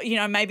I thought,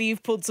 maybe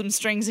you've pulled some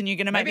strings and you're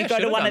going to make me go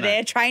to one of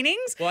their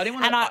trainings. Well,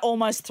 I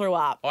almost threw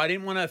up. I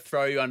didn't want to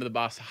throw you under the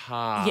bus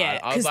hard. Yeah,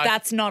 because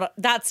that's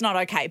not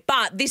okay.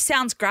 But this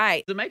sounds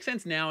great. It makes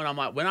sense now, and I'm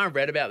like, when I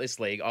read about this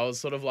league, I was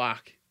sort of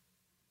like,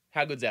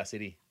 how good's our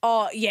city?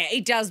 Oh, yeah,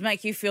 it does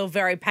make you feel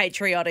very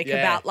patriotic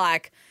about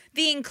like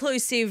the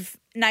inclusive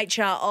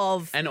nature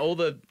of... And all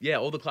the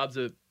clubs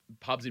are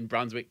pubs in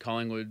Brunswick,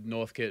 Collingwood,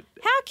 Northcote.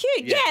 How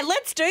cute. Yeah,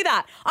 let's do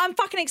that. I'm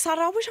fucking excited.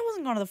 I wish I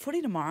wasn't going to the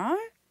footy tomorrow.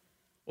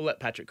 We'll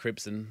let Patrick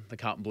Cripps and the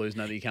Carlton Blues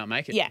know that you can't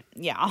make it.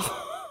 Yeah.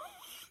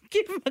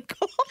 Give him a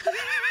call.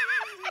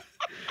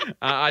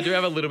 I do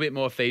have a little bit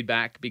more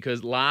feedback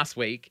because last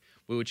week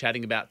we were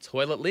chatting about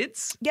toilet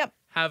lids. Yep.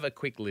 Have a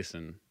quick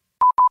listen.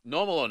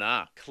 Normal or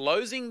nah?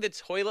 Closing the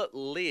toilet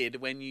lid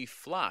when you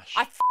flush.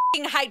 I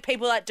fucking hate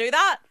people that do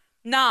that.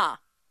 Nah.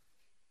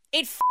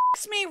 It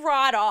fucks me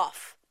right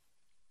off.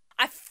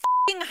 I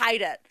fucking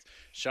hate it.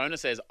 Shona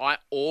says, I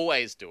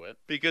always do it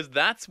because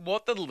that's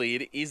what the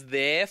lid is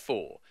there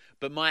for.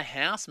 But my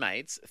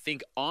housemates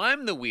think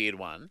I'm the weird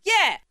one.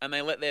 Yeah. And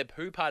they let their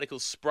poo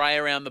particles spray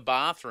around the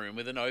bathroom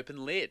with an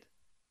open lid.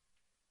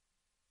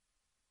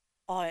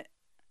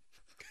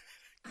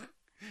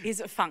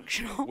 Is it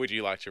functional? Would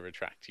you like to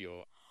retract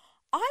your...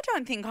 I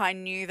don't think I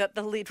knew that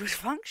the lid was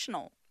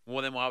functional.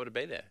 Well, then why would it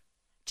be there?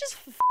 Just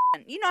for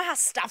you know how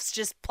stuff's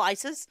just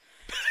places?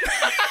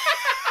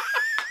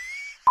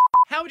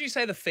 How would you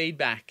say the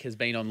feedback has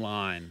been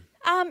online?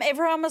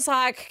 Everyone was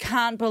like,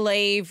 can't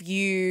believe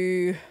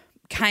you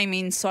came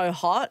in so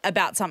hot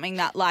about something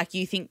that like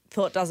you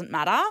thought doesn't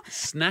matter.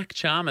 Snack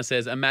Charmer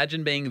says,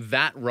 imagine being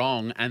that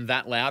wrong and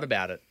that loud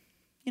about it.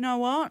 You know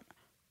what?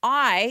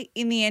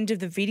 In the end of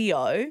the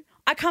video,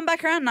 I come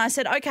back around and I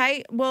said,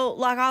 okay, well,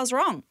 like I was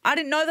wrong. I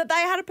didn't know that they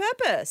had a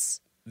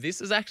purpose.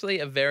 This is actually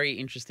a very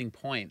interesting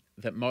point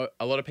that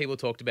a lot of people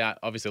talked about.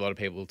 Obviously, a lot of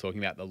people were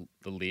talking about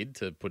the lid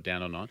to put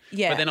down or not.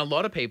 Yeah. But then a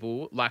lot of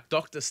people, like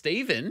Dr.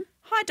 Stephen.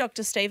 Hi,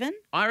 Dr. Stephen.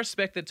 I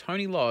respect that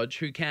Tony Lodge,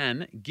 who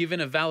can,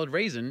 given a valid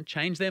reason,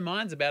 change their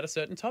minds about a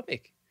certain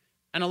topic.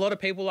 And a lot of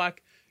people,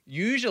 like,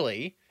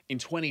 usually in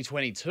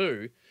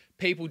 2022,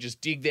 people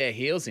just dig their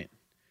heels in.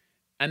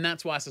 And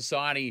that's why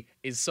society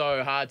is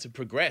so hard to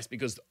progress,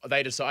 because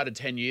they decided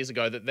 10 years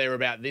ago that they're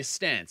about this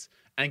stance,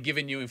 and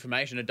giving you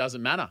information, it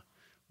doesn't matter.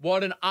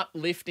 What an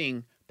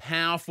uplifting,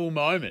 powerful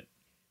moment.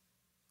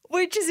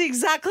 Which is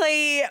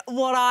exactly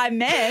what I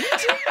meant.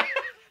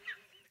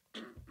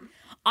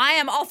 I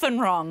am often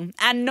wrong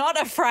and not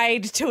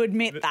afraid to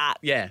admit that.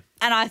 Yeah.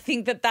 And I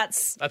think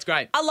that's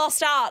great. A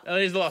lost art.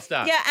 It is a lost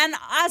art. Yeah, and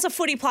as a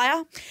footy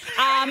player,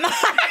 and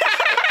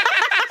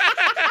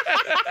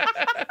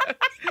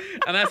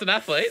as an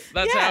athlete,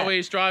 that's how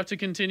we strive to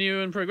continue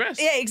and progress.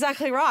 Yeah,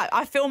 exactly right.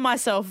 I film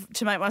myself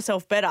to make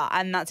myself better,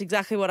 and that's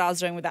exactly what I was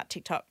doing with that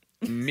TikTok.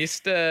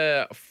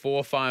 Mr.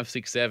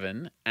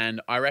 4567,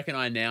 and I reckon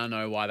I now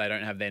know why they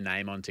don't have their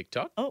name on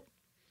TikTok. Oh.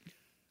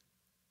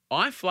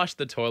 I flush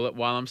the toilet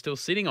while I'm still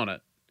sitting on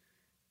it.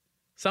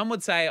 Some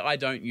would say I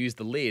don't use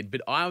the lid, but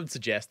I would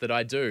suggest that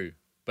I do.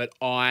 But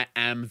I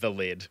am the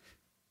lid.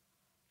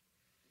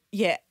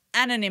 Yeah,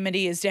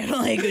 anonymity is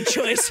definitely a good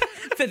choice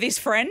for this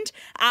friend.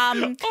 I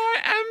am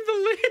the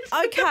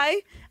lid.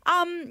 Okay.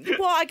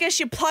 Well, I guess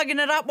you're plugging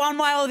it up one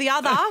way or the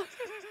other.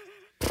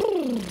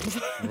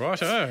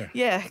 Righto.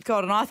 Yeah,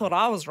 God, and I thought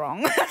I was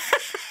wrong.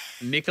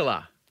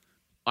 Nicola,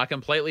 I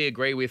completely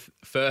agree with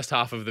first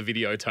half of the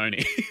video,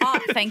 Tony. Oh,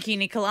 thank you,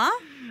 Nicola.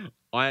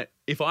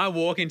 If I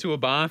walk into a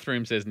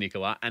bathroom, says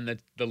Nicola, and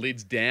the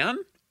lid's down,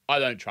 I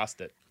don't trust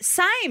it.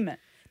 Same.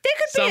 There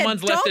could be a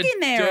dog in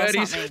there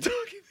or something.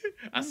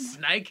 A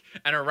snake,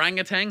 an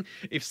orangutan.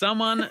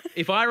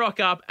 If I rock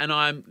up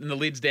and the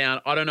lid's down,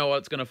 I don't know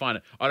what's going to find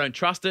it. I don't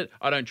trust it.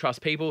 I don't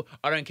trust people.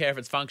 I don't care if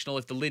it's functional.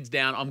 If the lid's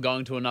down, I'm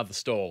going to another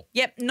stall.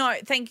 Yep. No,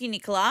 thank you,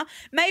 Nicola.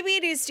 Maybe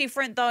it is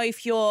different, though,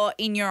 if you're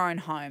in your own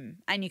home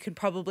and you can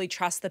probably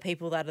trust the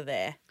people that are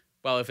there.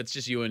 Well, if it's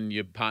just you and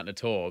your partner,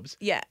 Torbs.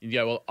 Yeah. You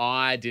go, well,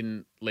 I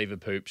didn't leave a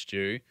poop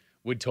stew.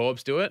 Would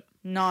Torbs do it?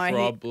 No.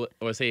 Probably.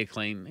 Or is he a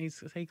clean?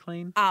 Is he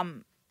clean?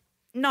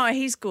 No,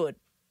 he's good.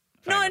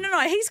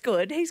 No, he's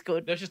good. He's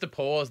good. There's just a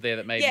pause there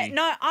that made Yeah, me...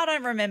 no, I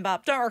don't remember.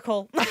 Don't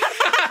recall.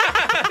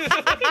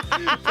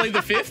 Plead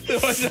the fifth?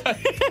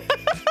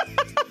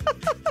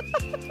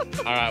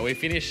 All right, we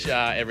finish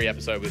every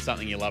episode with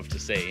something you love to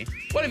see.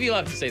 What have you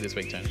loved to see this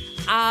week, Tony?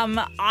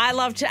 I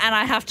love to, and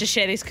I have to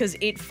share this because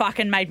it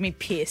fucking made me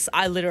piss.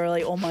 I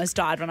literally almost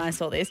died when I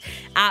saw this.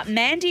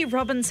 Mandy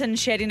Robinson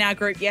shared in our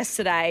group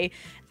yesterday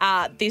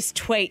this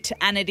tweet,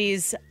 and it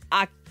is,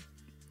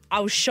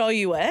 I'll show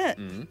you it.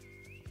 Mm.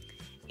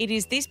 It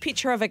is this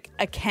picture of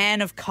a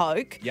can of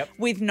Coke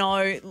with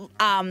no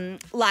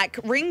like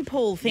ring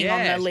pull thing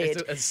on the lid.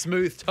 It's a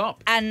smooth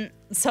top. And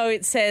so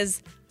it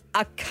says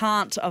a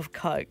cant of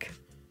Coke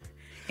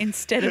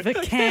instead of a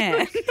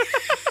can.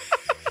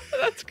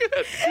 That's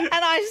good. And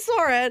I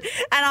saw it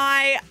and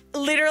I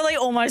literally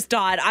almost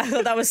died. I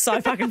thought that was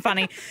so fucking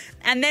funny.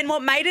 And then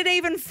what made it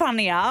even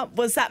funnier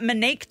was that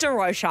Monique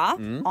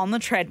DeRocha on the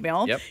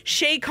treadmill,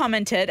 she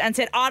commented and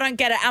said, I don't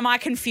get it. Am I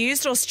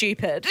confused or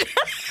stupid?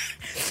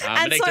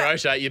 Monique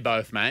DeRocha, you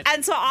both, mate.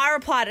 And so I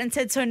replied and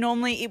said, so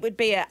normally it would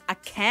be a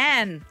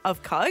can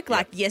of Coke.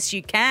 Like, yes,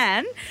 you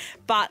can,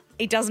 but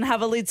it doesn't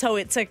have a lid, so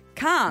it's a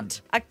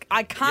can't.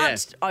 I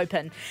can't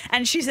open.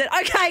 And she said,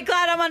 okay,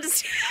 glad I'm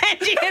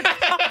understanding it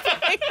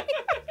properly.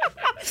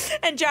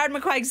 And Jared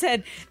McQuaig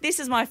said, this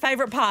is my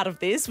favourite part of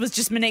this, was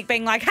just Monique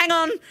being like, hang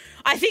on,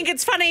 I think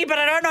it's funny, but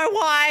I don't know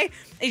why.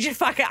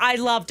 I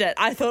loved it.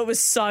 I thought it was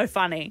so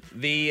funny.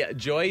 The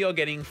joy you're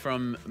getting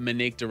from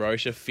Monique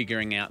DeRocha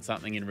figuring out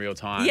something in real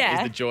time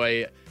is the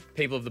joy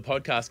people of the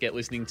podcast get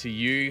listening to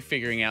you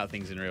figuring out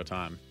things in real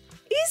time.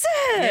 Is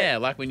it? Yeah,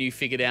 like when you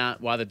figured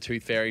out why the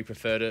tooth fairy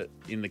preferred it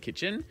in the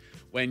kitchen,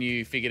 when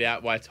you figured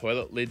out why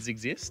toilet lids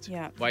exist,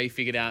 why you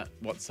figured out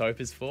what soap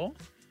is for.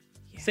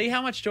 See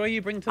how much joy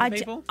you bring to the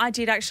people? I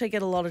did actually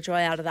get a lot of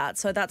joy out of that.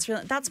 So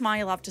that's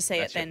my love to see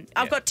it then.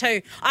 I've got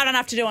two. I don't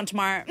have to do one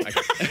tomorrow. Okay.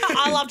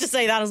 I love to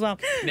see that as well.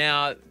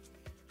 Now,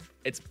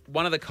 it's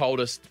one of the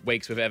coldest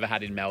weeks we've ever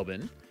had in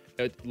Melbourne.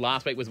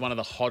 Last week was one of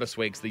the hottest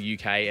weeks the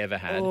UK ever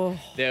had. Oh.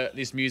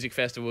 This music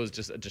festival was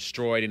just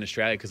destroyed in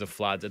Australia because of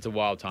floods. It's a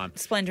wild time.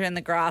 Splendour in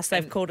the grass.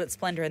 They've called it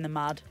Splendour in the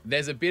mud.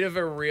 There's a bit of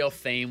a real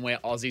theme where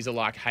Aussies are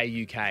like,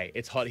 hey, UK,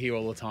 it's hot here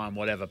all the time,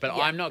 whatever. But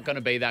I'm not going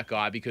to be that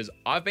guy because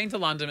I've been to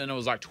London and it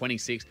was like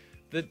 26.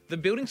 The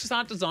buildings just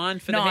aren't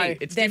designed for the heat.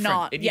 It's they're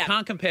different. not. You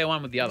can't compare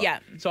one with the other. Yeah.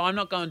 So I'm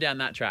not going down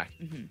that track.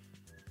 Mm-hmm.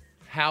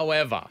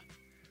 However,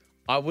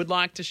 I would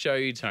like to show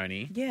you,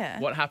 Tony,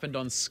 what happened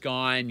on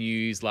Sky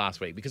News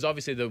last week, because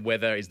obviously the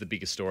weather is the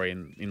biggest story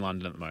in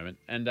London at the moment.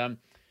 And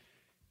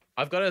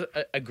I've got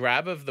a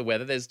grab of the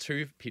weather. There's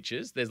two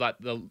pictures. There's like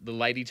the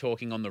lady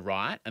talking on the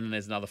right, and then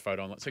there's another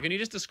photo on the left. So can you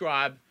just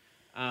describe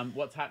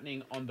what's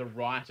happening on the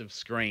right of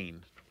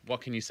screen?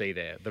 What can you see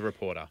there, the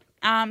reporter?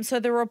 So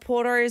the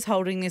reporter is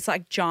holding this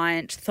like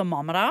giant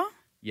thermometer.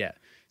 Yeah.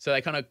 So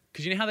they kind of,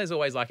 because you know how there's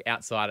always like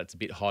outside it's a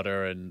bit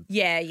hotter and...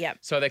 Yeah.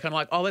 So they're kind of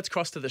like, oh, let's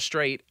cross to the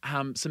street.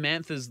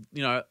 Samantha's,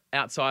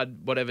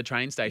 outside whatever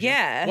train station.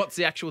 Yeah. What's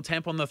the actual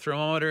temp on the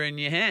thermometer in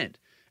your hand?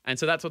 And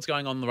so that's what's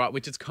going on the right,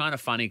 which is kind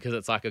of funny because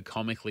it's like a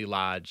comically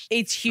large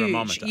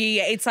thermometer.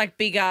 Yeah, it's like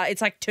bigger.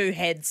 It's like two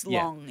heads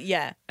long.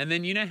 Yeah. And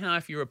then you know how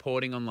if you're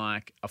reporting on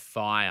like a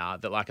fire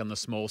that like on the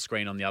small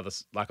screen on the other,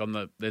 like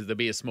on there'll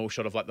be a small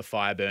shot of like the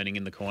fire burning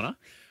in the corner.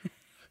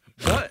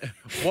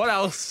 What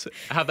else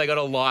have they got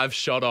a live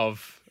shot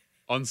of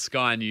on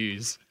Sky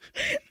News?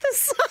 The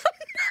sun.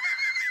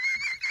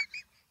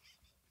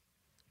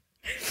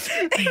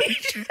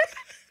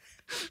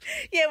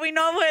 Yeah, we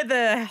know where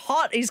the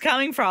hot is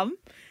coming from.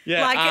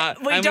 Yeah, like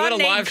we don't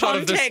need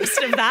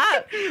context of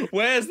that.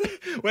 Where's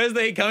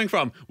the heat coming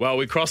from? Well,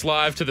 we cross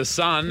live to the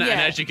sun, and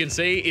as you can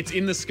see, it's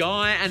in the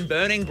sky and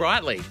burning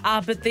brightly.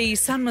 But the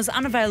sun was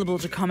unavailable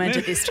to comment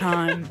at this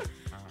time.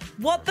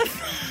 What the?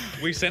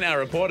 We sent our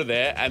reporter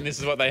there, and this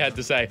is what they had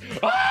to say.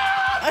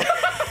 Ah! Every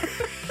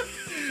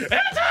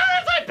time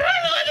it's like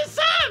burning like the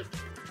sun.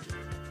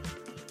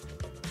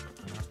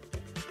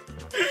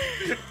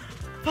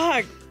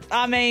 Fuck.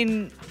 I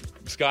mean,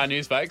 Sky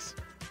News, folks.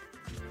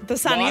 The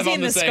sun Live is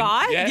in the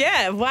sky.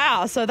 Yeah.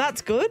 Wow. So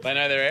that's good. They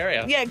know their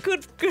area. Yeah.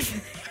 Good.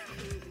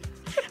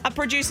 Our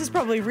producer's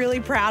probably really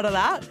proud of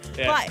that.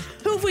 Yeah. Like,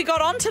 who have we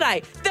got on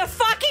today? The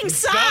fucking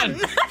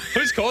sun.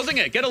 Who's causing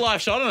it? Get a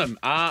live shot of them.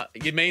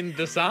 You mean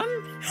the sun?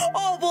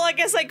 Oh, well, I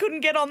guess they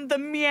couldn't get on the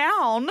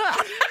meow.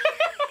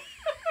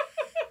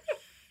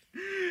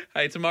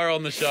 Hey, tomorrow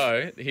on the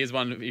show, here's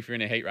one if you're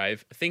in a heat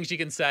rave. Things you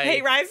can say.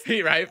 Heat rave?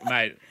 Heat rave.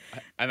 Mate,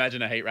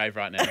 imagine a heat rave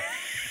right now.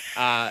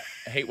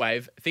 Heat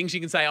wave. Things you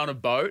can say on a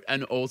boat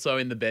and also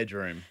in the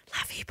bedroom.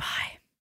 Love you, bye.